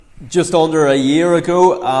Just under a year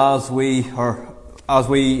ago, as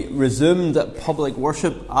we resumed public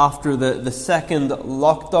worship after the second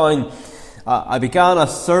lockdown, I began a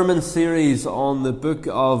sermon series on the book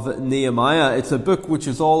of Nehemiah. It's a book which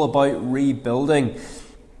is all about rebuilding,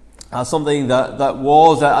 something that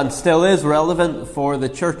was and still is relevant for the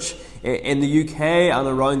church in the UK and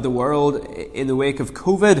around the world in the wake of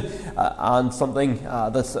COVID, and something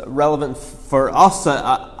that's relevant for us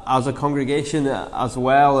as a congregation, as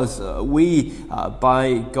well as we,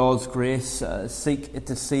 by God's grace, seek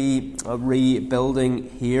to see a rebuilding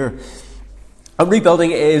here. And rebuilding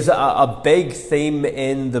is a big theme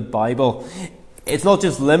in the Bible. It's not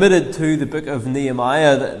just limited to the book of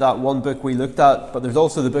Nehemiah, that one book we looked at, but there's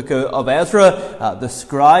also the book of Ezra, the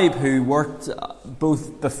scribe who worked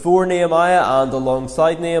both before Nehemiah and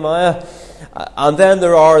alongside Nehemiah. And then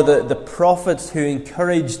there are the prophets who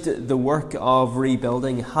encouraged the work of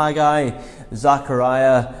rebuilding: Haggai,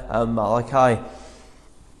 Zechariah, and Malachi.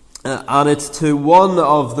 And it's to one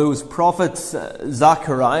of those prophets,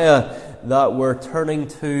 Zechariah, that we're turning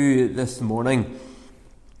to this morning.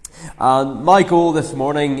 And my goal this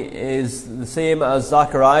morning is the same as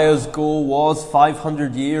Zechariah's goal was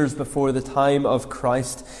 500 years before the time of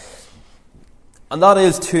Christ. And that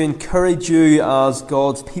is to encourage you as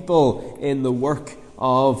God's people in the work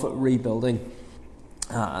of rebuilding.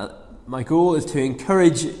 My goal is to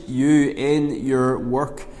encourage you in your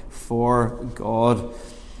work for God.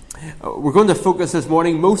 We're going to focus this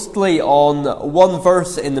morning mostly on one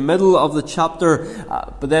verse in the middle of the chapter,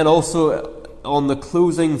 but then also on the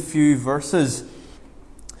closing few verses.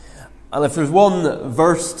 And if there's one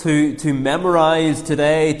verse to memorize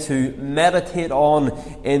today, to meditate on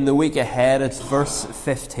in the week ahead, it's verse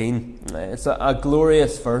 15. It's a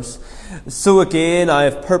glorious verse. So again, I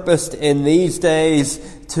have purposed in these days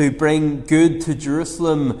to bring good to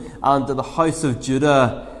Jerusalem and to the house of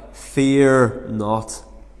Judah. Fear not.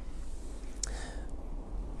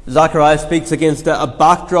 Zechariah speaks against a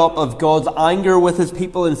backdrop of God's anger with his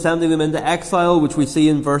people in sending them into exile, which we see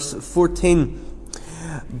in verse 14.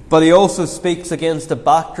 But he also speaks against a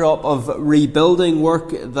backdrop of rebuilding work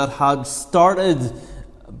that had started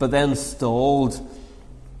but then stalled.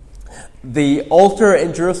 The altar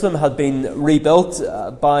in Jerusalem had been rebuilt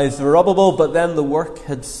by Zerubbabel, but then the work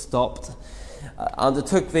had stopped. And it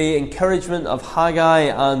took the encouragement of Haggai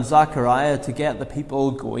and Zechariah to get the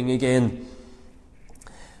people going again.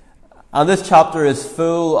 And this chapter is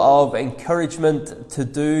full of encouragement to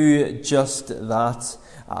do just that,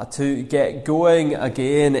 to get going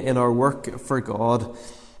again in our work for God.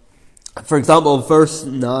 For example, verse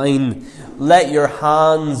 9, let your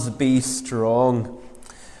hands be strong.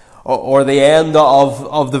 Or the end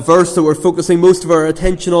of the verse that we're focusing most of our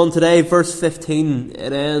attention on today, verse 15,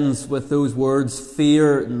 it ends with those words,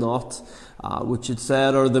 fear not, which it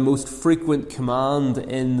said are the most frequent command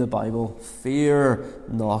in the Bible. Fear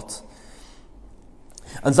not.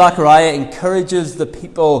 And Zechariah encourages the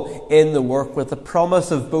people in the work with the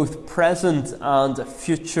promise of both present and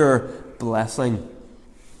future blessing.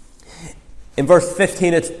 In verse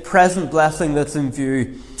 15, it's present blessing that's in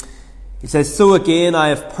view. He says, so again I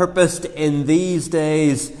have purposed in these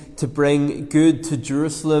days to bring good to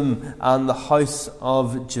Jerusalem and the house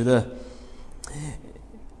of Judah.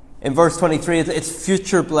 In verse 23, it's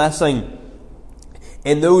future blessing.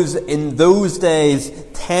 In those days,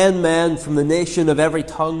 10 men from the nation of every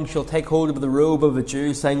tongue shall take hold of the robe of a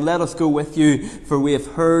Jew, saying, let us go with you, for we have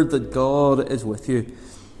heard that God is with you.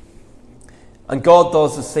 And God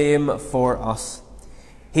does the same for us.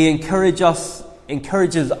 He encourages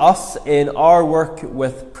us in our work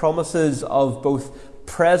with promises of both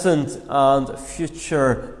present and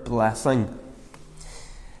future blessing.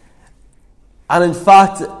 And in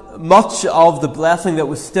fact, much of the blessing that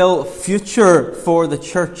was still future for the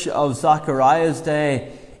church of Zechariah's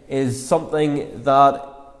day is something that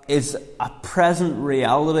is a present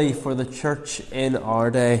reality for the church in our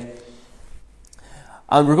day.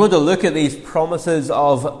 And we're going to look at these promises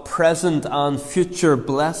of present and future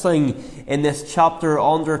blessing in this chapter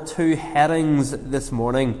under two headings this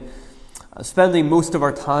morning, spending most of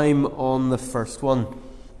our time on the first one.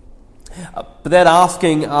 But then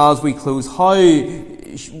asking as we close how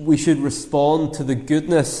we should respond to the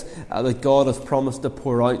goodness that God has promised to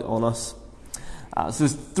pour out on us. So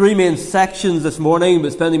there's three main sections this morning,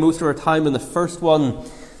 but spending most of our time in the first one,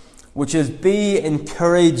 which is be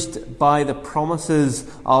encouraged by the promises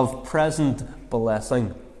of present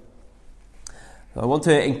blessing. I want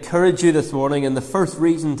to encourage you this morning, and the first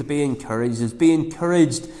reason to be encouraged is be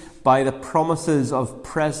encouraged by the promises of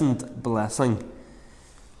present blessing.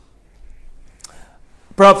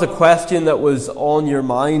 Perhaps a question that was on your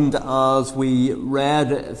mind as we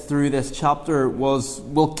read through this chapter was,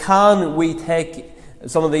 well, can we take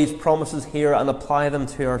some of these promises here and apply them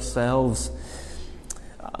to ourselves?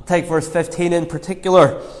 Take verse 15 in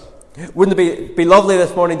particular. Wouldn't it be lovely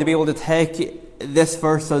this morning to be able to take this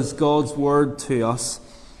verse as God's word to us?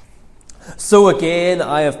 So again,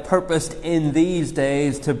 I have purposed in these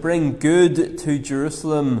days to bring good to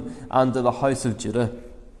Jerusalem and to the house of Judah.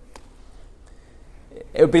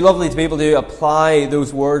 It would be lovely to be able to apply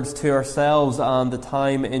those words to ourselves and the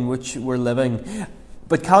time in which we're living.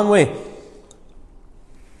 But can we?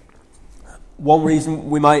 One reason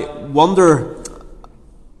we might wonder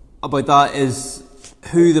about that is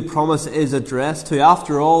who the promise is addressed to.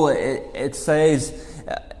 After all, it says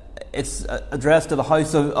it's addressed to the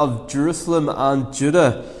house of Jerusalem and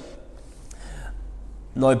Judah.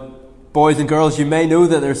 Now, boys and girls, you may know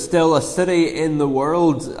that there's still a city in the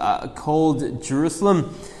world called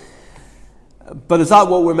Jerusalem. But is that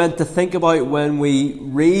what we're meant to think about when we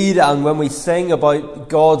read and when we sing about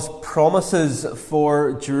God's promises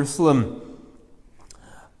for Jerusalem?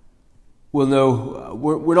 Well, no,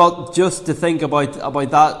 we're not just to think about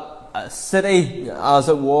that city as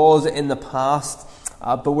it was in the past,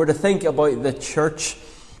 but we're to think about the church.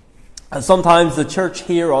 And sometimes the church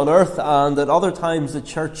here on earth, and at other times the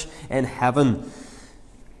church in heaven.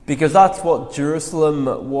 Because that's what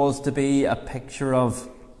Jerusalem was to be a picture of.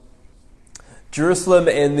 Jerusalem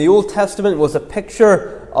in the Old Testament was a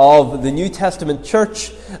picture of the New Testament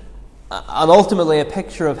church, and ultimately a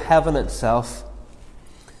picture of heaven itself.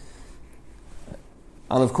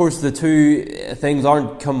 And of course the two things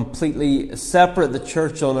aren't completely separate, the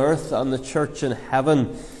church on earth and the church in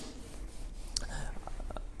heaven.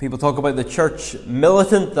 People talk about the church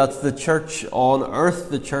militant, that's the church on earth,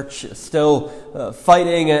 the church still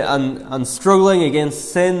fighting and struggling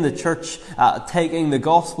against sin, the church taking the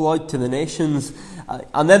gospel out to the nations,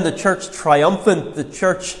 and then the church triumphant, the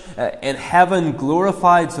church in heaven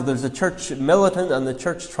glorified. So there's a church militant and the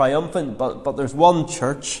church triumphant, but there's one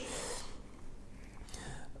church.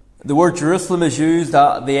 The word Jerusalem is used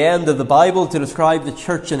at the end of the Bible to describe the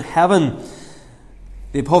church in heaven.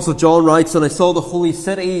 The Apostle John writes, "And I saw the holy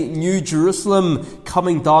city, New Jerusalem,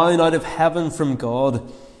 coming down out of heaven from God."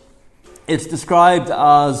 It's described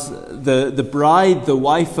as the bride, the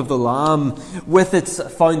wife of the Lamb, with its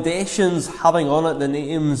foundations having on it the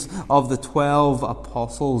names of the 12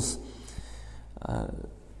 apostles.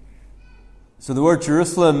 So the word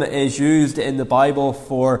Jerusalem is used in the Bible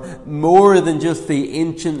for more than just the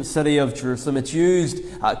ancient city of Jerusalem. It's used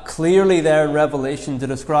clearly there in Revelation to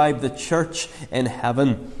describe the church in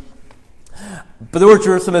heaven. But the word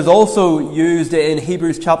Jerusalem is also used in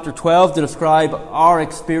Hebrews chapter 12 to describe our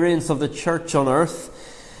experience of the church on earth.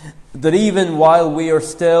 That even while we are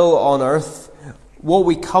still on earth, what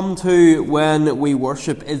we come to when we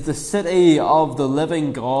worship is the city of the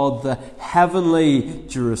living God, the heavenly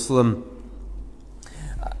Jerusalem.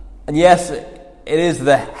 And yes, it is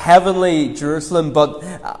the heavenly Jerusalem,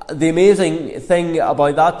 but the amazing thing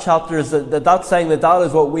about that chapter is that's saying that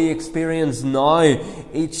is what we experience now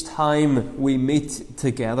each time we meet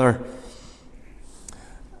together.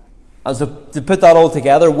 And so to put that all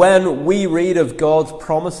together, when we read of God's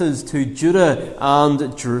promises to Judah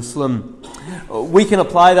and Jerusalem, we can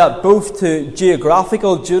apply that both to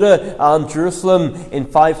geographical Judah and Jerusalem in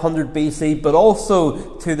 500 BC, but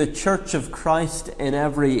also to the Church of Christ in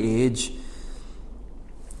every age.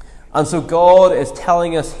 And so God is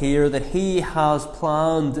telling us here that He has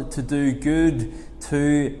planned to do good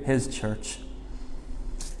to His church.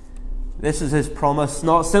 This is His promise,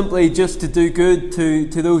 not simply just to do good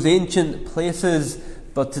to those ancient places,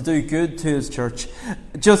 but to do good to His church.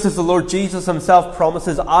 Just as the Lord Jesus Himself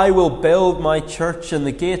promises, "I will build my church and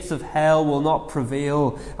the gates of hell will not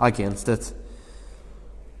prevail against it."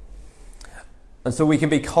 And so we can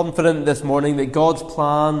be confident this morning that God's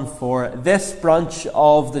plan for this branch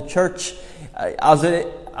of the church, as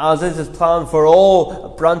is His plan for all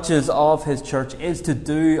branches of His church, is to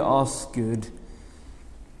do us good.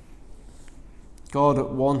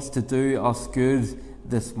 God wants to do us good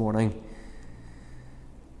this morning.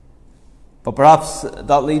 But perhaps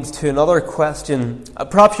that leads to another question.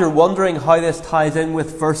 Perhaps you're wondering how this ties in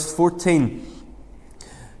with verse 14.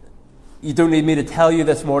 You don't need me to tell you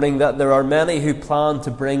this morning that there are many who plan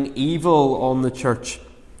to bring evil on the church.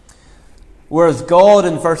 Whereas God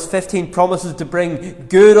in verse 15 promises to bring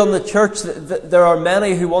good on the church, there are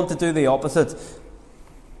many who want to do the opposite.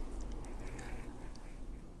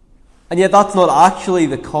 And yet that's not actually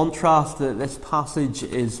the contrast that this passage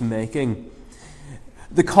is making.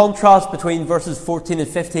 The contrast between verses 14 and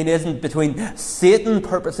 15 isn't between Satan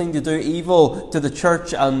purposing to do evil to the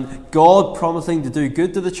church and God promising to do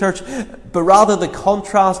good to the church, but rather the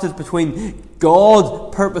contrast is between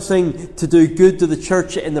God purposing to do good to the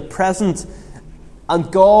church in the present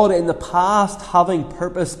and God in the past having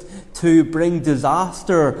purposed to bring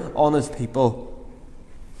disaster on his people.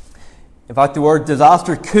 In fact, the word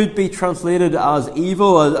disaster could be translated as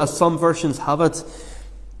evil, as some versions have it.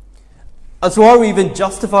 And so are we even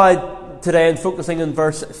justified today in focusing on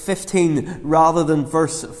verse 15 rather than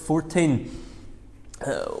verse 14?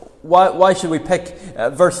 Why should we pick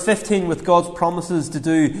verse 15 with God's promises to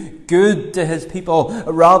do good to his people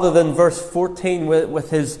rather than verse 14 with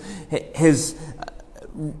his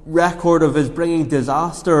record of his bringing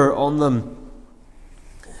disaster on them?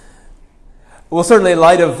 Well, certainly in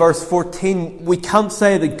light of verse 14, we can't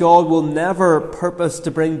say that God will never purpose to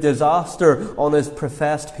bring disaster on his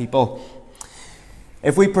professed people.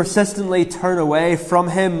 If we persistently turn away from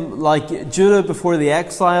him like Judah before the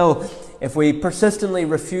exile, if we persistently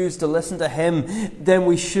refuse to listen to him, then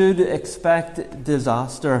we should expect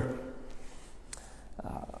disaster.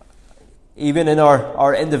 Even in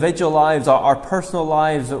our individual lives, our personal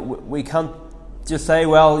lives, we can't just say,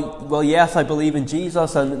 well, yes, I believe in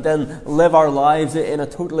Jesus, and then live our lives in a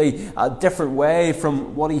totally different way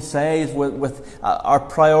from what he says, with our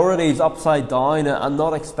priorities upside down, and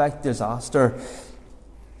not expect disaster.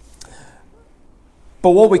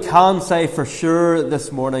 But what we can say for sure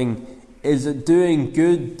this morning is that doing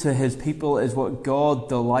good to his people is what God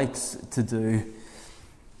delights to do.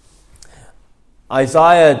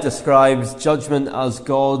 Isaiah describes judgment as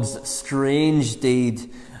God's strange deed,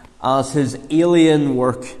 as his alien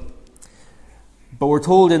work. But we're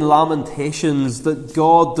told in Lamentations that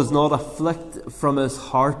God does not afflict from his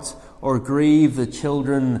heart or grieve the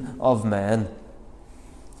children of men.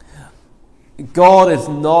 God is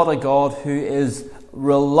not a God who is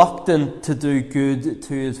reluctant to do good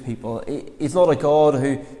to his people. He's not a God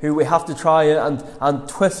who we have to try and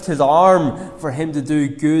twist his arm for him to do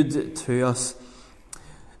good to us.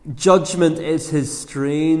 Judgment is his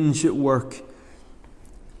strange work.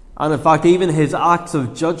 And in fact, even his acts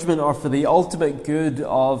of judgment are for the ultimate good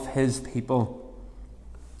of his people.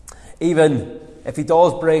 Even if he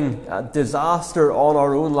does bring disaster on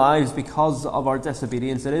our own lives because of our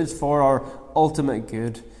disobedience, it is for our ultimate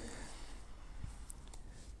good.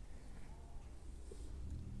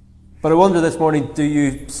 But I wonder this morning, do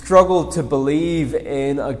you struggle to believe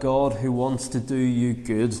in a God who wants to do you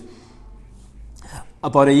good?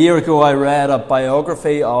 About a year ago, I read a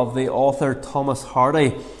biography of the author Thomas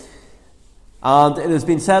Hardy. And it has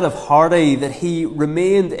been said of Hardy that he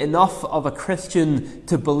remained enough of a Christian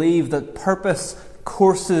to believe that purpose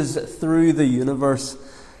courses through the universe,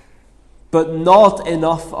 but not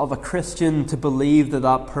enough of a Christian to believe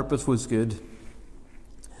that purpose was good.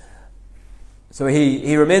 So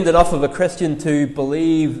he remained enough of a Christian to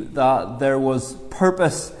believe that there was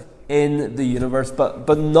purpose in the universe,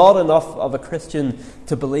 but not enough of a Christian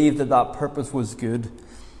to believe that purpose was good.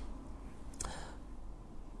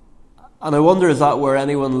 And I wonder, is that where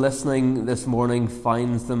anyone listening this morning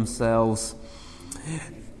finds themselves?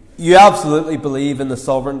 You absolutely believe in the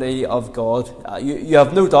sovereignty of God. You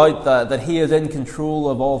have no doubt that he is in control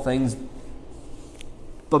of all things.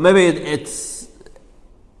 But maybe it's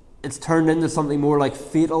turned into something more like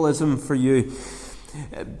fatalism for you,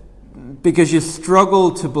 because you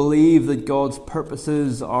struggle to believe that God's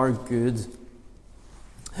purposes are good.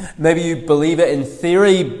 Maybe you believe it in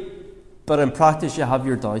theory, but in practice you have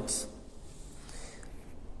your doubts.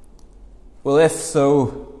 Well, if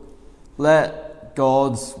so, let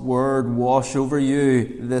God's word wash over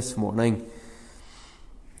you this morning.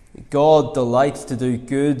 God delights to do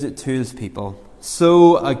good to his people.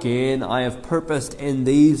 So again, I have purposed in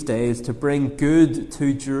these days to bring good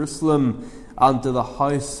to Jerusalem and to the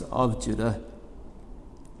house of Judah.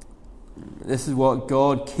 This is what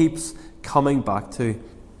God keeps coming back to.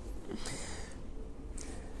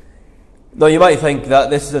 Now, you might think that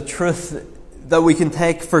this is a truth that we can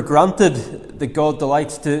take for granted, that God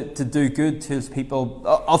delights to do good to his people.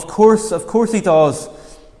 Of course he does.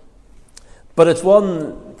 But it's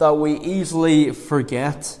one that we easily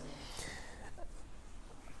forget.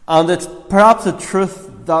 And it's perhaps a truth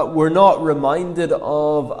that we're not reminded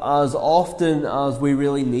of as often as we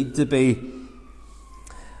really need to be.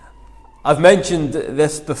 I've mentioned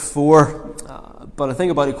this before, but I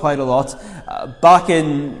think about it quite a lot. Back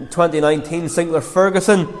in 2019, Sinclair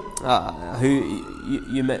Ferguson, who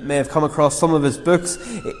you may have come across some of his books,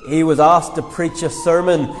 he was asked to preach a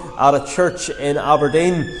sermon at a church in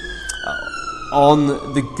Aberdeen.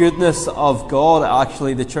 on the goodness of God.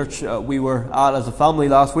 Actually, the church we were at as a family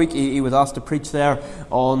last week, he was asked to preach there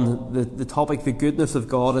on the topic, the goodness of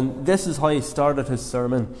God, and this is how he started his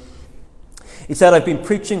sermon. He said, "I've been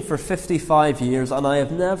preaching for 55 years, and I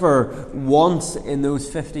have never once in those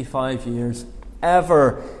 55 years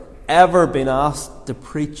ever been asked to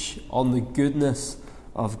preach on the goodness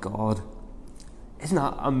of God." Isn't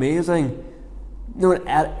that amazing? No one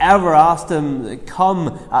had ever asked him,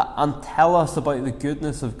 "Come and tell us about the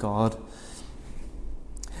goodness of God."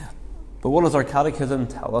 But what does our catechism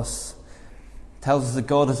tell us? It tells us that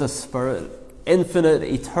God is a spirit, infinite,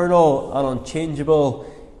 eternal, and unchangeable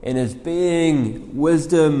in his being,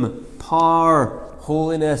 wisdom, power,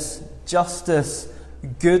 holiness, justice,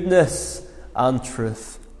 goodness, and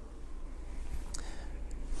truth.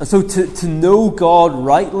 And so to know God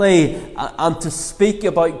rightly and to speak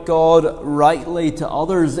about God rightly to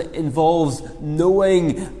others involves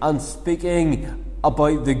knowing and speaking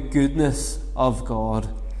about the goodness of God.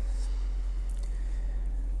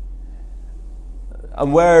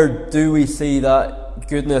 And where do we see that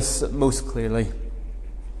goodness most clearly?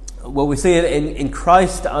 Well, we see it in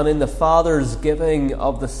Christ and in the Father's giving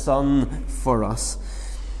of the Son for us.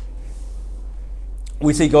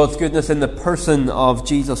 We see God's goodness in the person of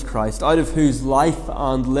Jesus Christ, out of whose life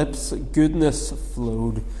and lips goodness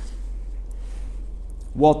flowed.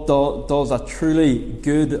 What does a truly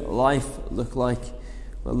good life look like?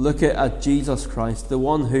 Well, look at Jesus Christ, the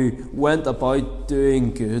one who went about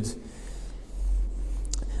doing good,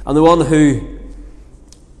 and the one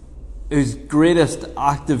whose greatest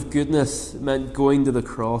act of goodness meant going to the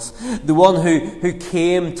cross, the one who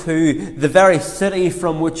came to the very city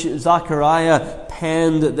from which Zechariah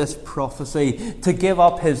penned this prophecy, to give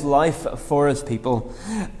up his life for his people,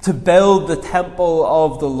 to build the temple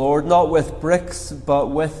of the Lord, not with bricks,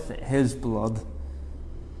 but with his blood.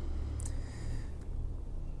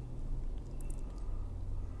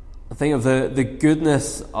 Think of the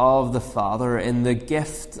goodness of the Father in the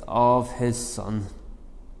gift of his Son.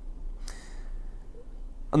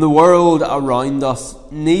 And the world around us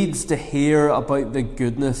needs to hear about the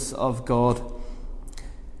goodness of God.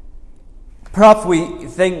 Perhaps we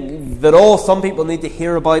think that all some people need to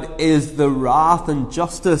hear about is the wrath and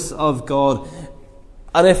justice of God.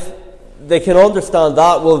 And if they can understand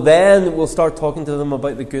that, well, then we'll start talking to them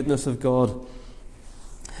about the goodness of God.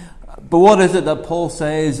 But what is it that Paul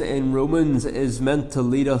says in Romans is meant to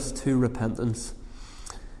lead us to repentance?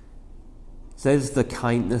 It says the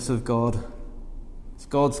kindness of God. It's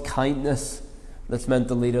God's kindness that's meant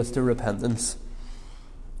to lead us to repentance.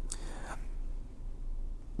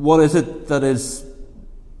 What is it that is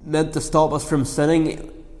meant to stop us from sinning?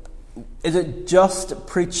 Is it just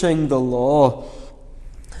preaching the law?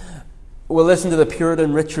 Well, listen to the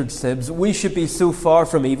Puritan Richard Sibbes. We should be so far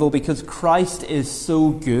from evil because Christ is so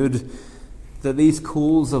good that these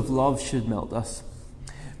coals of love should melt us.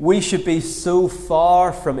 We should be so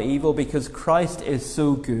far from evil because Christ is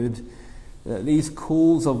so good that these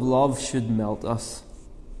coals of love should melt us.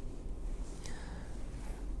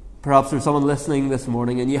 Perhaps there's someone listening this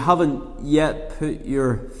morning and you haven't yet put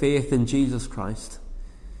your faith in Jesus Christ.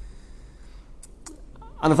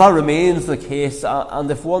 And if that remains the case,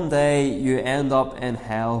 and if one day you end up in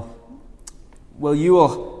hell, well, you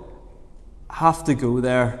will have to go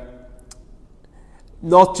there,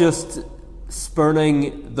 not just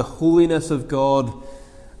spurning the holiness of God,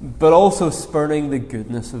 but also spurning the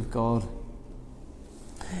goodness of God.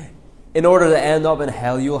 In order to end up in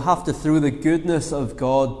hell, you'll have to throw the goodness of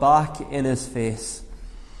God back in his face.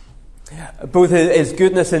 Both his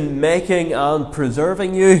goodness in making and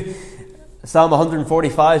preserving you. Psalm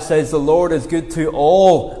 145 says, "The Lord is good to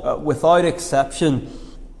all, without exception."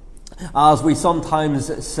 As we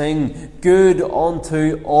sometimes sing, "Good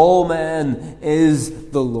unto all men is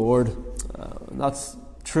the Lord." That's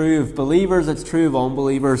true of believers, it's true of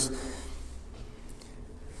unbelievers.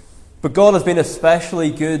 But God has been especially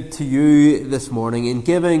good to you this morning in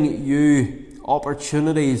giving you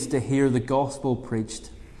opportunities to hear the gospel preached.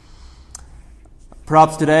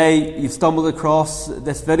 Perhaps today you've stumbled across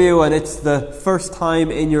this video and it's the first time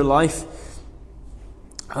in your life.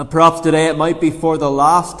 Perhaps today it might be for the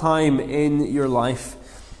last time in your life.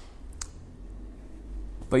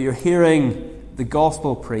 But you're hearing the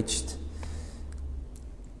gospel preached.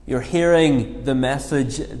 You're hearing the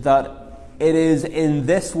message that it is in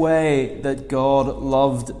this way that God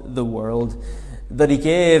loved the world, that he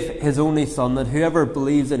gave his only Son, that whoever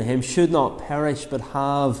believes in him should not perish but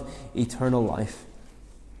have eternal life.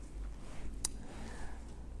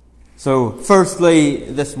 So, firstly,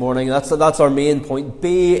 this morning, that's our main point.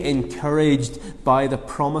 Be encouraged by the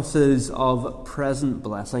promises of present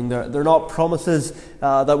blessing. They're not promises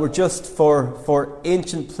that were just for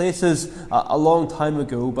ancient places a long time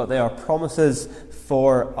ago, but they are promises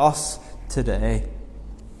for us today.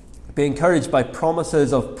 Be encouraged by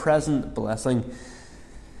promises of present blessing.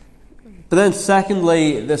 But then,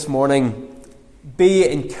 secondly, this morning, be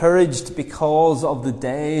encouraged because of the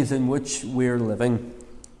days in which we're living.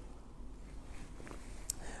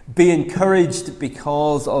 Be encouraged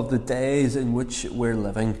because of the days in which we're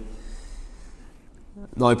living.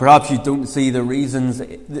 Now, perhaps you don't see the reasons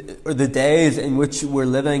or the days in which we're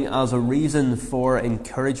living as a reason for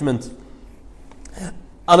encouragement.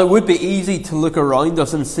 And it would be easy to look around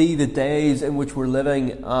us and see the days in which we're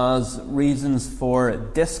living as reasons for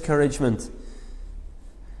discouragement.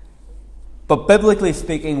 But biblically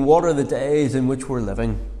speaking, what are the days in which we're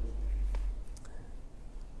living?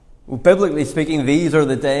 Well, biblically speaking, these are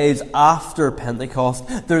the days after Pentecost.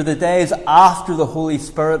 They're the days after the Holy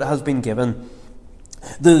Spirit has been given.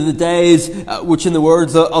 They're the days which, in the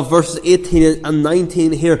words of verses 18 and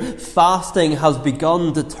 19 here, fasting has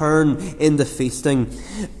begun to turn into feasting.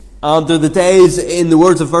 And they're the days, in the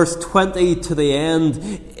words of verse 20 to the end,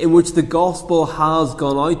 in which the gospel has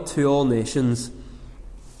gone out to all nations.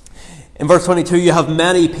 In verse 22, you have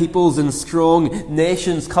many peoples and strong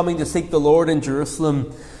nations coming to seek the Lord in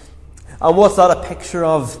Jerusalem. And what's that a picture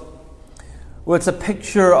of? Well, it's a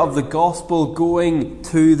picture of the gospel going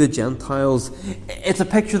to the Gentiles. It's a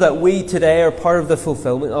picture that we today are part of the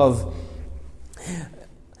fulfillment of.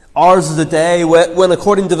 Ours is a day when,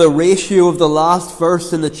 according to the ratio of the last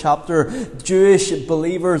verse in the chapter, Jewish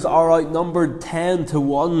believers are outnumbered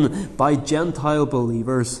 10-1 by Gentile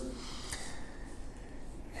believers.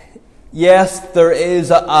 Yes, there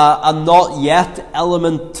is a not yet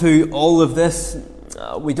element to all of this.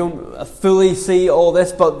 We don't fully see all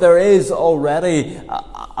this, but there is already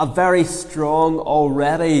a very strong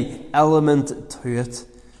already element to it.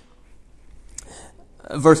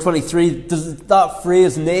 Verse 23, does that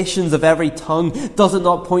phrase, nations of every tongue, does it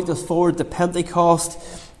not point us forward to Pentecost?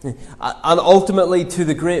 And ultimately to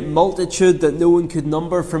the great multitude that no one could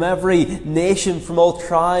number, from every nation, from all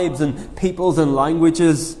tribes and peoples and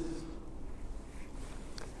languages.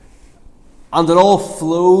 And it all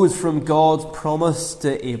flows from God's promise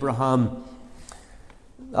to Abraham.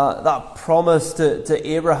 That promise to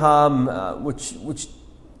Abraham, which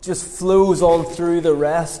just flows on through the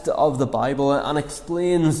rest of the Bible and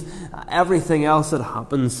explains everything else that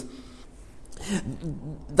happens.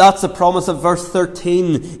 That's the promise that verse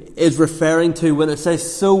 13 is referring to when it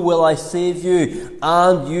says, "So will I save you,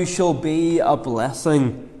 and you shall be a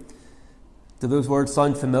blessing." Do those words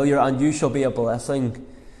sound familiar? And you shall be a blessing.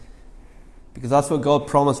 Because that's what God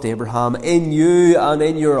promised Abraham. In you and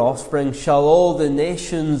in your offspring shall all the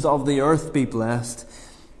nations of the earth be blessed.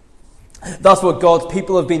 That's what God's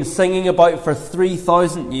people have been singing about for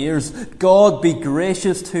 3,000 years. God be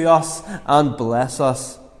gracious to us and bless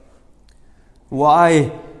us.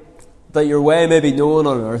 Why? That your way may be known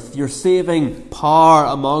on earth, your saving power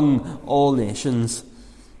among all nations.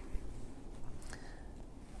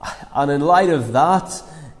 And in light of that,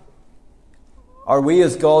 are we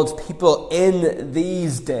as God's people in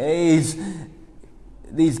these days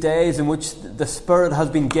in which the Spirit has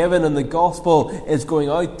been given and the gospel is going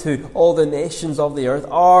out to all the nations of the earth,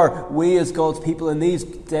 are we as God's people in these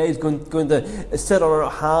days going to sit on our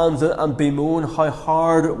hands and bemoan how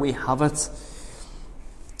hard we have it?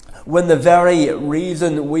 When the very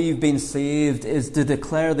reason we've been saved is to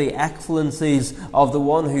declare the excellencies of the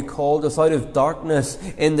one who called us out of darkness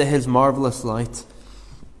into his marvellous light.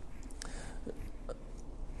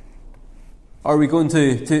 Are we going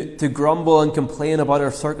to grumble and complain about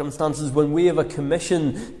our circumstances when we have a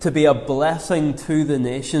commission to be a blessing to the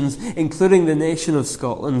nations, including the nation of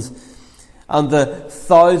Scotland, and the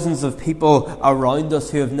thousands of people around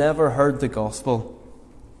us who have never heard the gospel?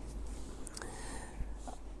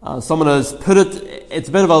 Someone has put it, it's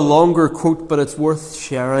a bit of a longer quote, but it's worth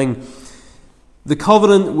sharing. The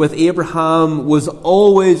covenant with Abraham was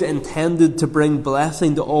always intended to bring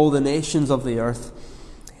blessing to all the nations of the earth.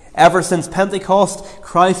 Ever since Pentecost,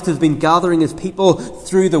 Christ has been gathering his people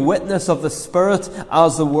through the witness of the Spirit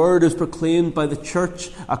as the word is proclaimed by the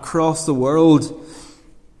church across the world.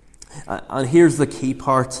 And here's the key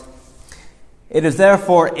part. It is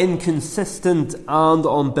therefore inconsistent and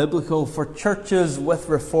unbiblical for churches with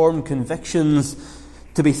reformed convictions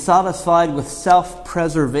to be satisfied with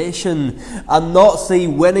self-preservation and not see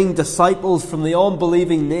winning disciples from the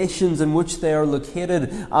unbelieving nations in which they are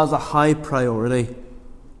located as a high priority.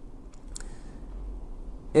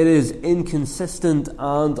 It is inconsistent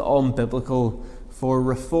and unbiblical for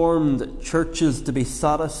Reformed churches to be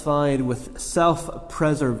satisfied with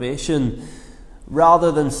self-preservation rather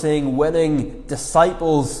than seeing winning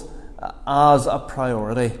disciples as a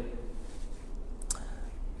priority.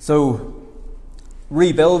 So,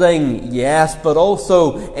 rebuilding, yes, but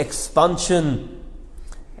also expansion.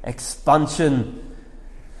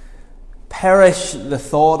 Perish the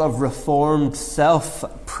thought of Reformed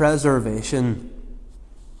self-preservation.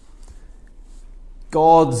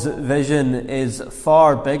 God's vision is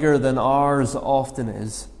far bigger than ours often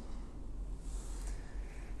is.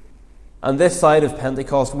 And this side of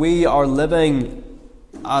Pentecost, we are living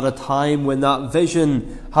at a time when that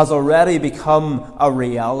vision has already become a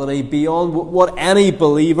reality beyond what any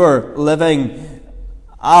believer living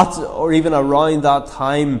at or even around that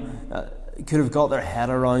time could have got their head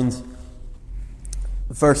around.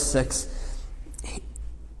 Verse 6,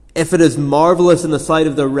 if it is marvelous in the sight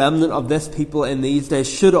of the remnant of this people in these days,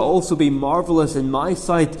 should it also be marvelous in my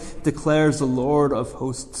sight, declares the Lord of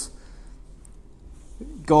hosts.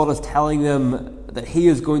 God is telling them that He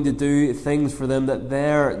is going to do things for them that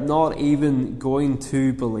they're not even going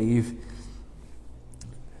to believe.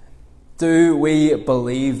 Do we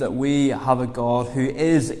believe that we have a God who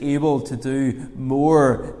is able to do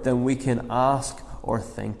more than we can ask or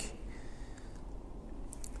think?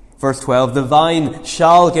 Verse 12, the vine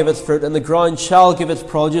shall give its fruit, and the ground shall give its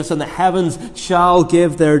produce, and the heavens shall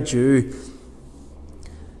give their due.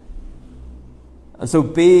 And so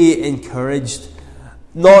be encouraged,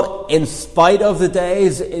 not in spite of the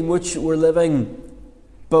days in which we're living,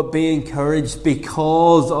 but be encouraged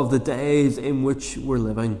because of the days in which we're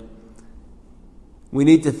living. We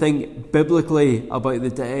need to think biblically about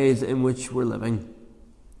the days in which we're living.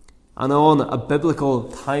 And on a biblical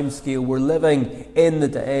timescale, we're living in the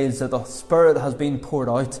days that the Spirit has been poured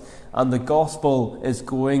out and the gospel is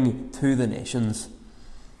going to the nations.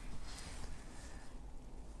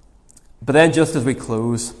 But then just as we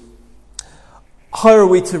close, how are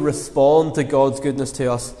we to respond to God's goodness to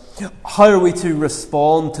us? How are we to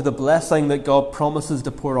respond to the blessing that God promises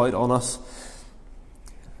to pour out on us?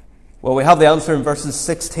 Well, we have the answer in verses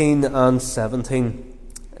 16 and 17.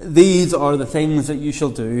 These are the things that you shall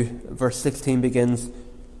do. Verse 16 begins,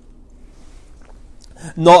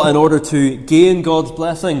 not in order to gain God's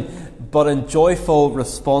blessing, but in joyful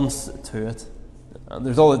response to it. And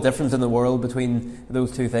there's all the difference in the world between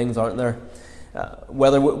those two things, aren't there?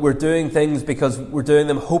 Whether we're doing things because we're doing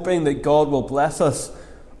them hoping that God will bless us,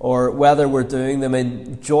 or whether we're doing them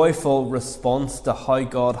in joyful response to how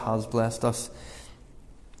God has blessed us.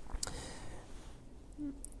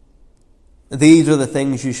 These are the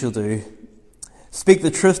things you shall do. Speak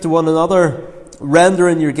the truth to one another. Render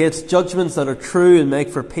in your gates judgments that are true and make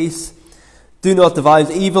for peace. Do not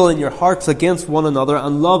devise evil in your hearts against one another,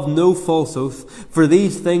 and love no false oath. For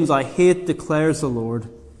these things I hate, declares the Lord.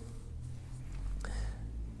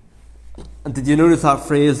 And did you notice that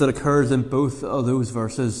phrase that occurs in both of those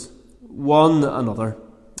verses? One another.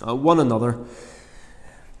 One another.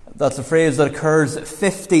 That's a phrase that occurs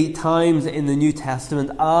 50 times in the New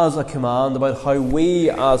Testament as a command about how we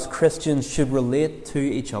as Christians should relate to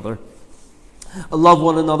each other. Love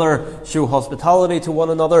one another, show hospitality to one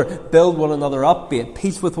another, build one another up, be at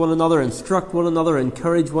peace with one another, instruct one another,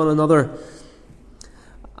 encourage one another.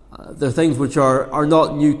 They're things which are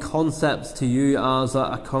not new concepts to you as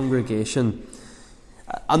a congregation.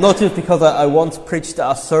 And not just because I once preached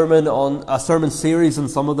a sermon series on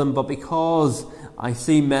some of them, but because I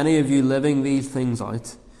see many of you living these things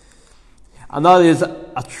out. And that is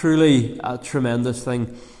a truly tremendous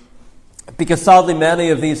thing. Because sadly many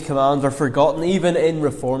of these commands are forgotten even in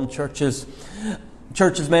Reformed churches.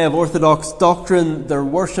 Churches may have orthodox doctrine, their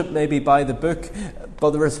worship may be by the book,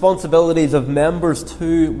 but the responsibilities of members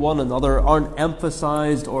to one another aren't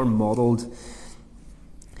emphasized or modelled.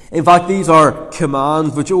 In fact, these are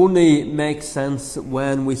commands which only make sense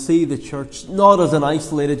when we see the church not as an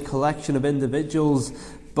isolated collection of individuals,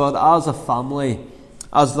 but as a family,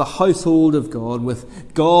 as the household of God,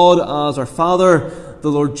 with God as our Father,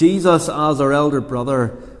 the Lord Jesus as our elder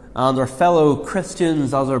brother, and our fellow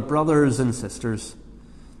Christians as our brothers and sisters.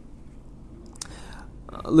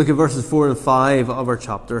 Look at verses 4 and 5 of our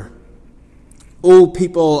chapter. Old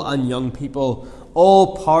people and young people,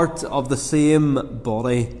 all part of the same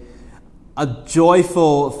body. A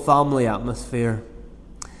joyful family atmosphere.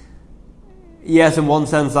 Yes, in one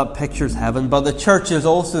sense that pictures heaven, but the church is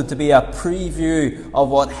also to be a preview of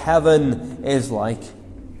what heaven is like.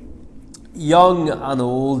 Young and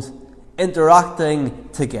old, interacting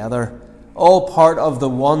together, all part of the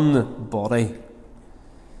one body.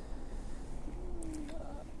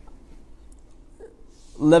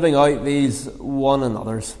 living out these one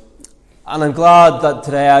another's. And I'm glad that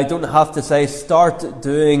today I don't have to say, start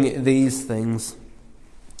doing these things.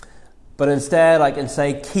 But instead I can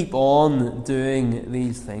say, keep on doing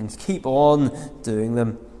these things. Keep on doing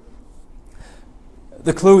them.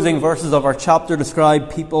 The closing verses of our chapter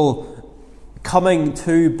describe people coming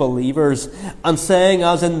to believers and saying,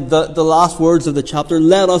 as in the last words of the chapter,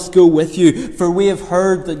 let us go with you, for we have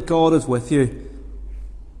heard that God is with you.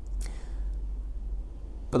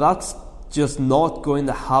 But that's just not going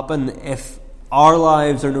to happen if our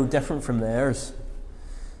lives are no different from theirs.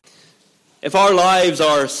 If our lives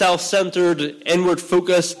are self-centered,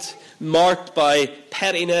 inward-focused, marked by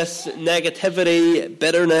pettiness, negativity,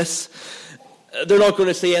 bitterness, they're not going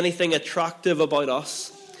to see anything attractive about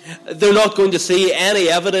us. They're not going to see any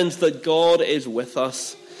evidence that God is with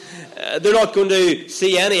us. They're not going to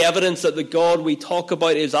see any evidence that the God we talk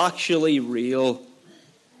about is actually real.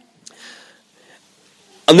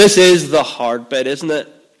 And this is the hard bit, isn't it?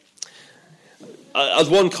 As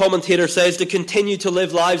one commentator says, to continue to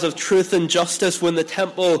live lives of truth and justice when the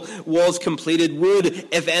temple was completed would,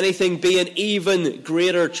 if anything, be an even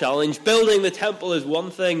greater challenge. Building the temple is one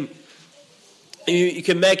thing. You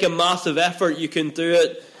can make a massive effort, you can do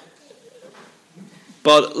it.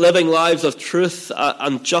 But living lives of truth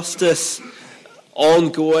and justice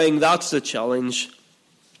ongoing, that's the challenge.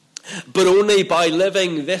 But only by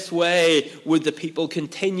living this way would the people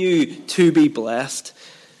continue to be blessed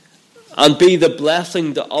and be the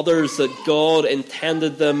blessing to others that God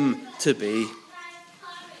intended them to be.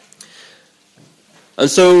 And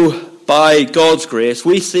so, by God's grace,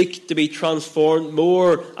 we seek to be transformed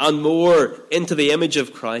more and more into the image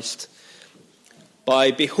of Christ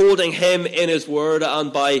by beholding him in his word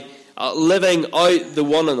and by living out the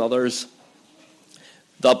one another's.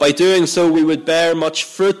 That by doing so we would bear much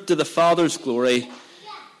fruit to the Father's glory,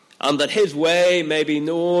 and that his way may be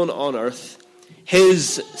known on earth,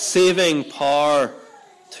 his saving power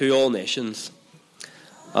to all nations.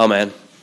 Amen.